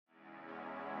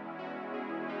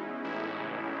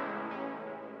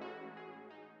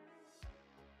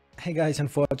Hey guys,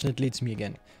 unfortunately it's me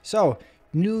again. So,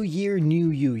 new year,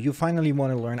 new you. You finally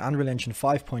want to learn Unreal Engine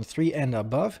 5.3 and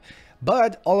above,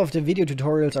 but all of the video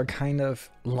tutorials are kind of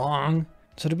long.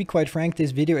 So to be quite frank,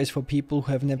 this video is for people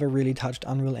who have never really touched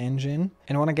Unreal Engine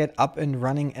and want to get up and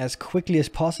running as quickly as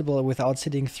possible without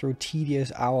sitting through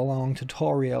tedious hour-long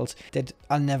tutorials that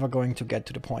are never going to get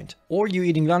to the point. Or you're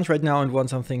eating lunch right now and want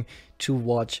something to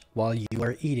watch while you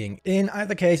are eating. In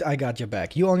either case, I got your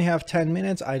back. You only have 10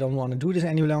 minutes. I don't want to do this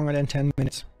any longer than 10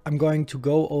 minutes. I'm going to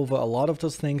go over a lot of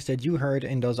those things that you heard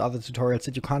in those other tutorials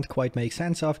that you can't quite make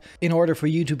sense of in order for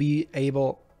you to be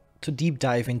able to deep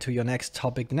dive into your next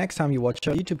topic the next time you watch a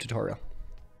YouTube tutorial.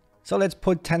 So let's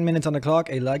put 10 minutes on the clock,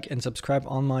 a like and subscribe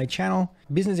on my channel.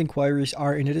 Business inquiries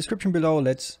are in the description below.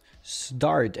 Let's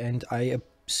start. And I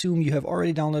assume you have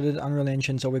already downloaded Unreal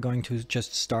Engine, so we're going to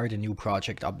just start a new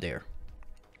project up there.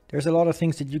 There's a lot of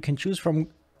things that you can choose from.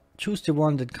 Choose the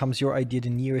one that comes your idea the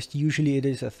nearest. Usually it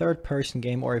is a third-person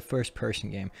game or a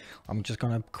first-person game. I'm just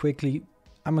gonna quickly,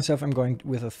 I'm going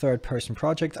with a third-person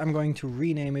project. I'm going to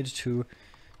rename it to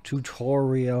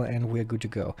tutorial and we're good to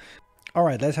go. All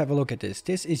right, let's have a look at this.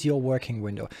 This is your working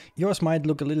window. Yours might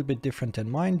look a little bit different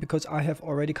than mine because I have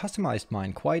already customized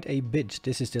mine quite a bit.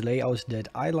 This is the layout that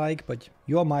I like, but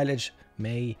your mileage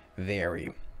may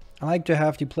vary. I like to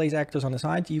have the place actors on the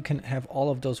side. You can have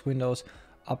all of those windows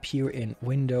up here in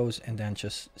Windows and then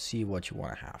just see what you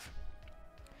want to have.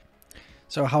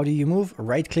 So how do you move?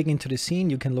 Right click into the scene.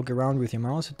 You can look around with your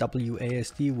mouse.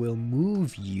 WASD will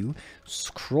move you.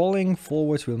 Scrolling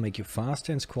forwards will make you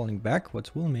faster and scrolling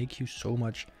backwards will make you so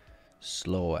much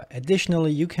slower.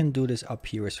 Additionally, you can do this up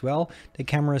here as well. The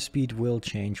camera speed will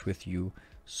change with you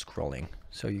scrolling.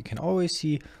 So you can always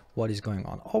see what is going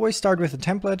on. Always start with a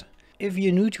template. If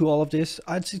you're new to all of this,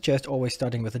 I'd suggest always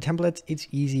starting with a template. It's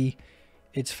easy,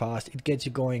 it's fast, it gets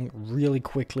you going really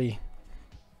quickly.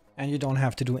 And you don't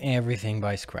have to do everything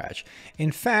by scratch.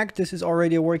 In fact, this is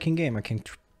already a working game. I can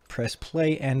press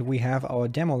play and we have our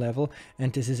demo level.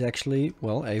 And this is actually,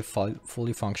 well, a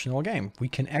fully functional game. We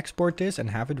can export this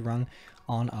and have it run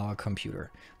on our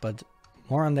computer. But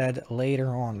more on that later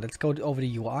on. Let's go over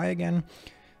the UI again.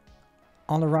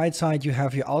 On the right side, you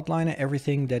have your outliner.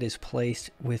 Everything that is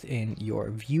placed within your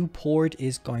viewport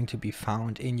is going to be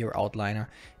found in your outliner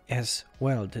as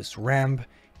well. This ramp,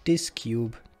 this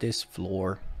cube, this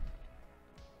floor.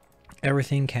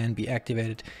 Everything can be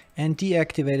activated and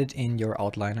deactivated in your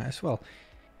outliner as well.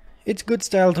 It's good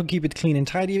style to keep it clean and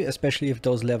tidy, especially if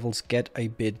those levels get a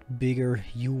bit bigger,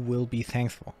 you will be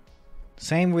thankful.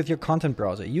 Same with your content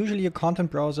browser. Usually your content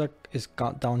browser is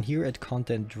down here at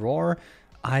content drawer.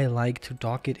 I like to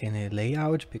dock it in a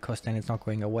layout because then it's not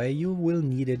going away. You will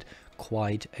need it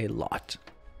quite a lot.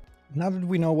 Now that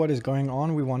we know what is going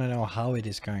on, we want to know how it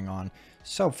is going on.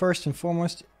 So first and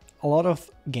foremost, a lot of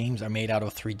games are made out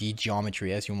of 3D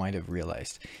geometry, as you might have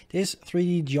realized. This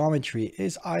 3D geometry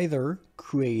is either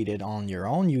created on your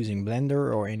own using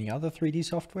Blender or any other 3D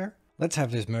software. Let's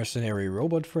have this mercenary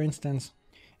robot, for instance.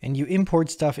 And you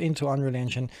import stuff into Unreal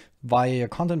Engine via your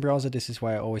content browser. This is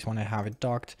why I always want to have it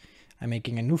docked. I'm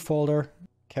making a new folder,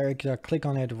 character, click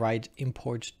on it, write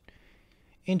import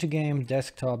into game,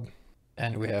 desktop,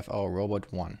 and we have our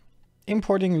robot 1.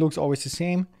 Importing looks always the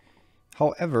same.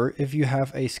 However, if you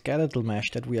have a skeletal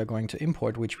mesh that we are going to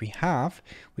import, which we have,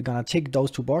 we're going to tick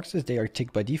those two boxes. They are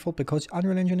ticked by default because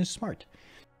Unreal Engine is smart.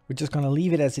 We're just going to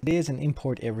leave it as it is and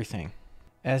import everything.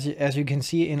 As you can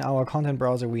see in our content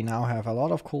browser, we now have a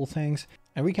lot of cool things.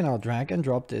 And we can now drag and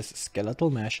drop this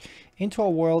skeletal mesh into our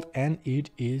world and it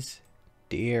is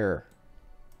there.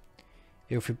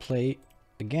 If we play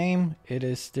the game, it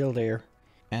is still there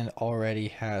and already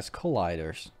has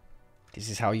colliders. This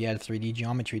is how you add 3D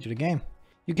geometry to the game.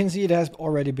 You can see it has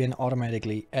already been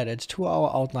automatically added to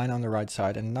our outline on the right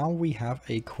side, and now we have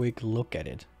a quick look at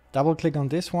it. Double click on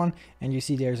this one and you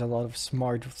see there's a lot of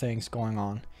smart things going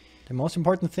on. The most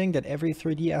important thing that every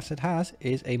 3D asset has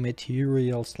is a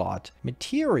material slot.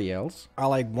 Materials are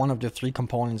like one of the three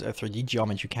components a 3D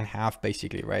geometry can have,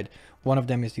 basically, right? One of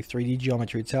them is the 3D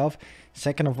geometry itself.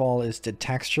 Second of all is the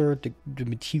texture, the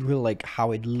material, like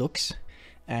how it looks.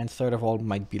 And third of all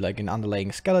might be like an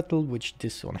underlying skeletal, which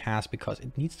this one has because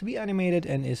it needs to be animated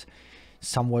and is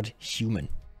somewhat human.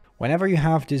 Whenever you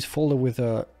have this folder with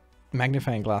a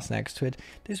magnifying glass next to it,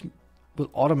 this will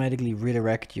automatically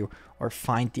redirect you or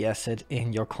find the asset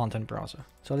in your content browser.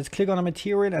 So let's click on a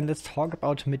material and let's talk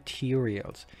about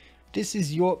materials. This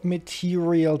is your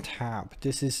material tab.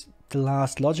 This is the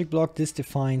last logic block. This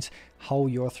defines how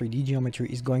your 3D geometry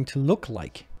is going to look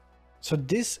like. So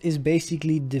this is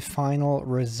basically the final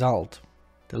result,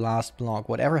 the last block.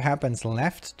 Whatever happens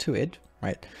left to it,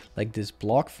 right? Like this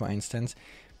block, for instance,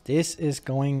 this is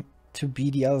going to be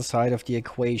the other side of the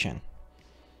equation.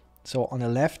 So on the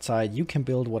left side, you can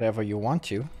build whatever you want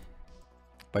to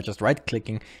by just right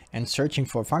clicking and searching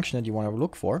for a function that you want to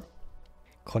look for.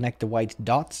 Connect the white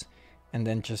dots and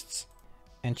then just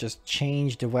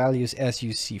change the values as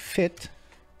you see fit.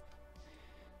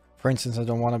 For instance, I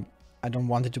don't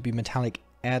want it to be metallic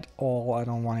at all. I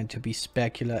don't want it to be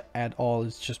specular at all.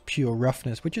 It's just pure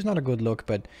roughness, which is not a good look,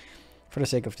 but for the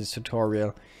sake of this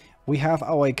tutorial, we have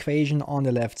our equation on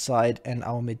the left side and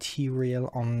our material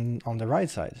on the right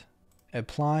side.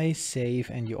 Apply, save,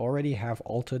 and you already have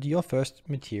altered your first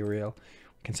material.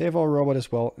 We can save our robot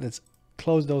as well. Let's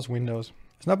close those windows.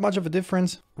 It's not much of a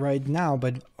difference right now,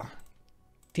 but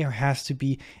there has to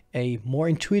be a more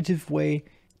intuitive way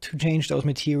to change those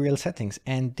material settings.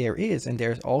 And there is, and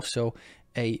there's also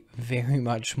a very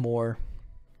much more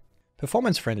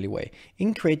performance-friendly way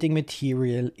in creating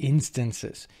material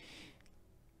instances.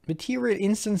 Material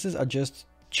instances are just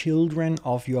children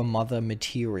of your mother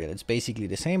material. It's basically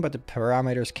the same, but the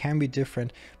parameters can be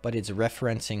different, but it's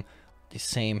referencing the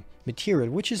same material,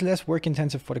 which is less work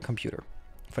intensive for the computer.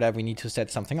 For that, we need to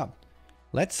set something up.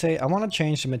 Let's say I want to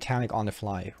change the metallic on the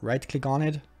fly. Right click on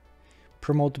it,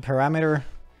 promote the parameter,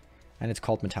 and it's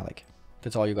called metallic.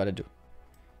 That's all you got to do.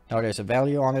 Now there's a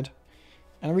value on it,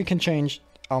 and we can change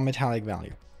our metallic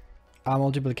value. Our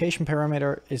multiplication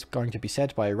parameter is going to be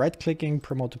set by right clicking,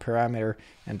 promote the parameter,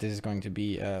 and this is going to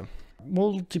be a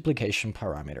multiplication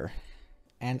parameter.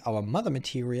 And our mother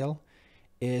material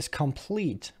is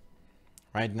complete.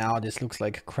 Right now this looks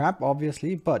like crap,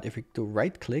 obviously, but if we do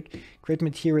right click, create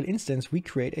material instance, we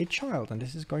create a child, and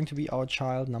this is going to be our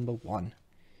child number 1.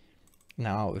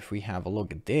 Now, if we have a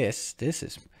look at this,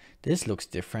 this looks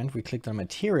different. We clicked on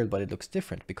material, but it looks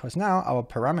different because now our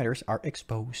parameters are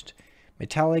exposed.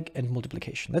 Metallic and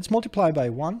multiplication. Let's multiply by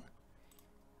 1.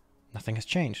 Nothing has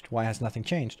changed. Why has nothing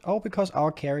changed? Oh, because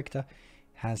our character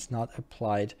has not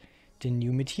applied the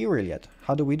new material yet.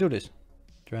 How do we do this?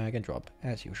 Drag and drop,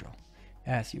 as usual.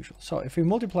 As usual. So if we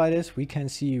multiply this, we can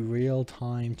see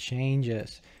real-time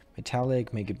changes.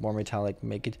 Metallic, make it more metallic,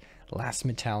 make it less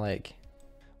metallic.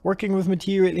 Working with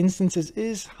material instances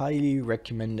is highly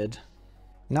recommended.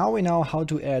 Now we know how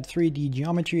to add 3D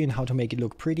geometry and how to make it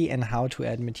look pretty and how to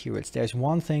add materials. There's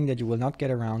one thing that you will not get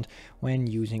around when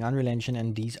using Unreal Engine,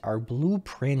 and these are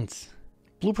blueprints.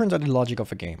 Blueprints are the logic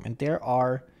of a game, and there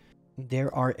are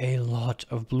a lot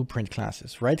of blueprint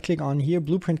classes. Right click on here,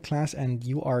 blueprint class, and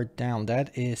you are down.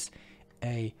 That is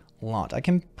a lot. I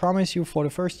can promise you for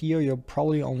the first year, you're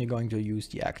probably only going to use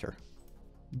the actor.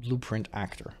 Blueprint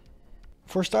actor.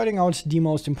 For starting out, the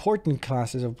most important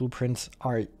classes of blueprints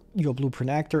are your blueprint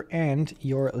actor and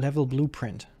your level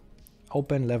blueprint.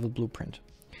 Open level blueprint.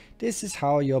 This is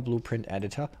how your blueprint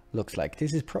editor looks like.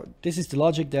 This is the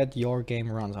logic that your game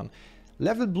runs on.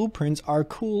 Level blueprints are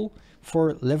cool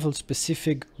for level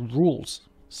specific rules.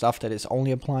 Stuff that is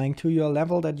only applying to your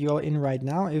level that you're in right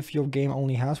now. If your game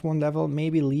only has one level,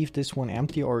 maybe leave this one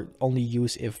empty or only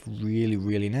use if really,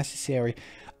 really necessary.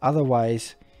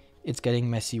 Otherwise, it's getting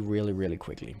messy really, really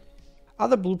quickly.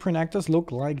 Other blueprint actors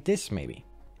look like this maybe,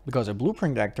 because a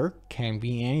blueprint actor can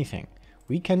be anything.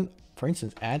 We can, for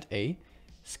instance, add a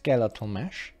skeletal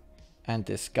mesh, and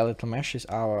this skeletal mesh is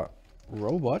our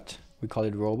robot. We call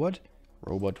it robot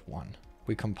 1.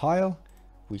 We compile,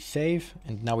 we save,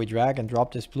 and now we drag and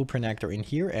drop this blueprint actor in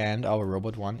here, and our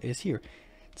robot 1 is here.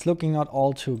 It's looking not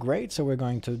all too great, so we're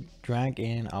going to drag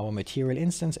in our material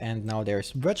instance, and now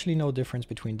there's virtually no difference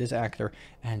between this actor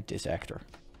and this actor.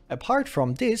 Apart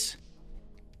from this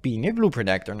being a blueprint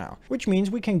actor now, which means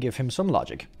we can give him some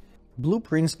logic.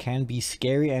 Blueprints can be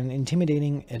scary and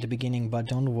intimidating at the beginning, but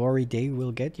don't worry, they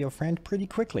will get your friend pretty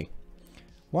quickly.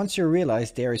 Once you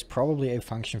realize there is probably a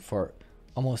function for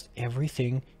almost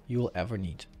everything you'll ever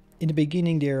need. In the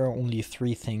beginning, there are only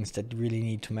 3 things that really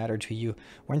need to matter to you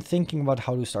when thinking about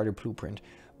how to start a blueprint.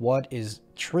 What is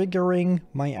triggering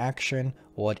my action?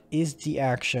 What is the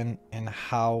action? And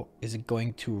how is it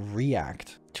going to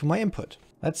react to my input?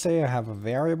 Let's say I have a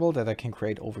variable that I can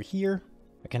create over here.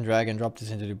 I can drag and drop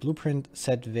this into the blueprint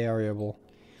set variable.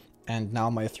 And now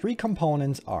my 3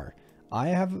 components are, I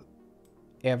have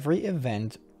every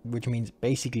event, which means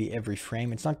basically every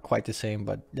frame. It's not quite the same,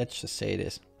 but let's just say it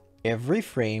is. Every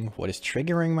frame, what is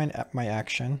triggering my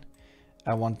action.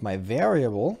 I want my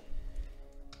variable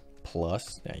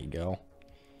plus, there you go,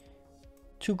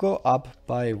 to go up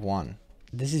by 1.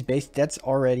 This is that's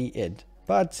already it.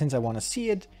 But since I want to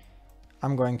see it,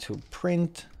 I'm going to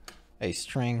print a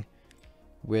string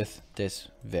with this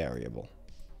variable.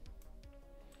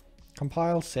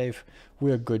 Compile, save,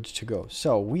 we're good to go.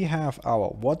 So we have our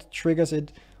what triggers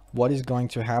it, what is going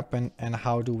to happen and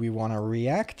how do we want to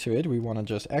react to it. We want to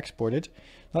just export it,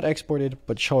 not export it,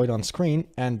 but show it on screen.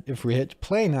 And if we hit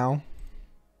play now,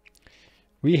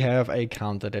 we have a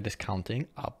counter that is counting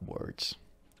upwards.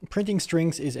 Printing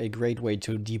strings is a great way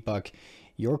to debug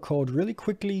your code really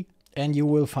quickly, and you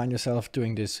will find yourself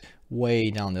doing this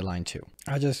way down the line too.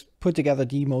 I just put together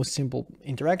the most simple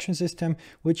interaction system,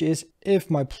 which is if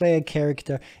my player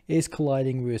character is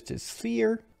colliding with this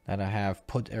sphere that I have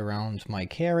put around my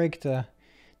character,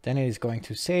 then it is going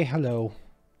to say hello.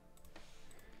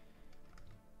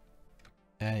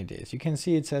 And it is. You can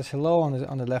see it says hello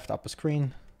on the left upper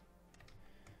screen.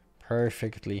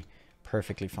 Perfectly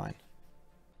fine.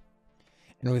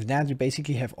 And with that, you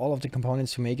basically have all of the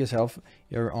components to make yourself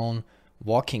your own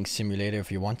walking simulator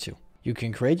if you want to. You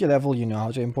can create your level, you know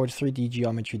how to import 3D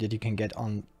geometry that you can get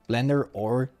on Blender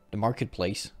or the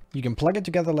marketplace. You can plug it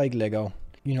together like Lego.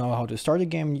 You know how to start a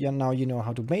game, now you know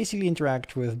how to basically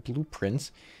interact with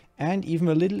blueprints. And even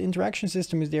a little interaction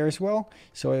system is there as well.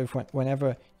 So if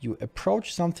whenever you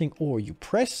approach something or you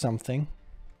press something,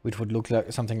 which would look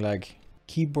like something like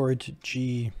keyboard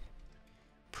G,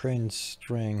 print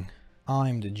string,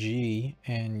 I'm the G,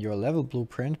 and your level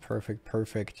blueprint,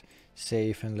 perfect,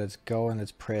 save, and let's go and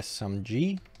let's press some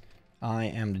G. I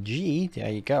am the G, there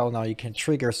you go. Now you can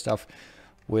trigger stuff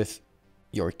with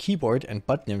your keyboard and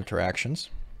button interactions.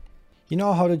 You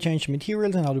know how to change the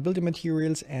materials and how to build the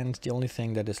materials, and the only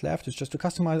thing that is left is just to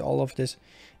customize all of this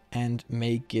and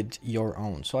make it your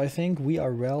own. So I think we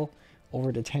are well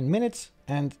over the 10 minutes,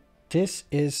 and this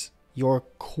is your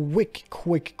quick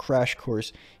crash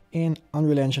course in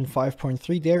Unreal Engine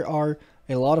 5.3. There are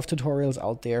a lot of tutorials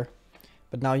out there,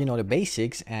 but now you know the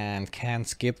basics and can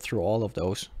skip through all of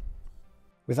those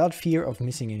without fear of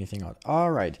missing anything out.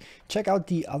 All right, check out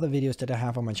the other videos that I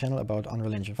have on my channel about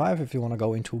Unreal Engine 5 if you want to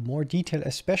go into more detail,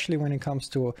 especially when it comes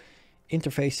to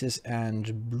interfaces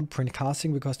and blueprint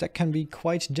casting, because that can be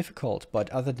quite difficult. But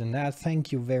other than that,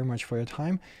 thank you very much for your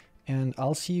time, and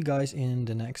I'll see you guys in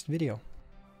the next video.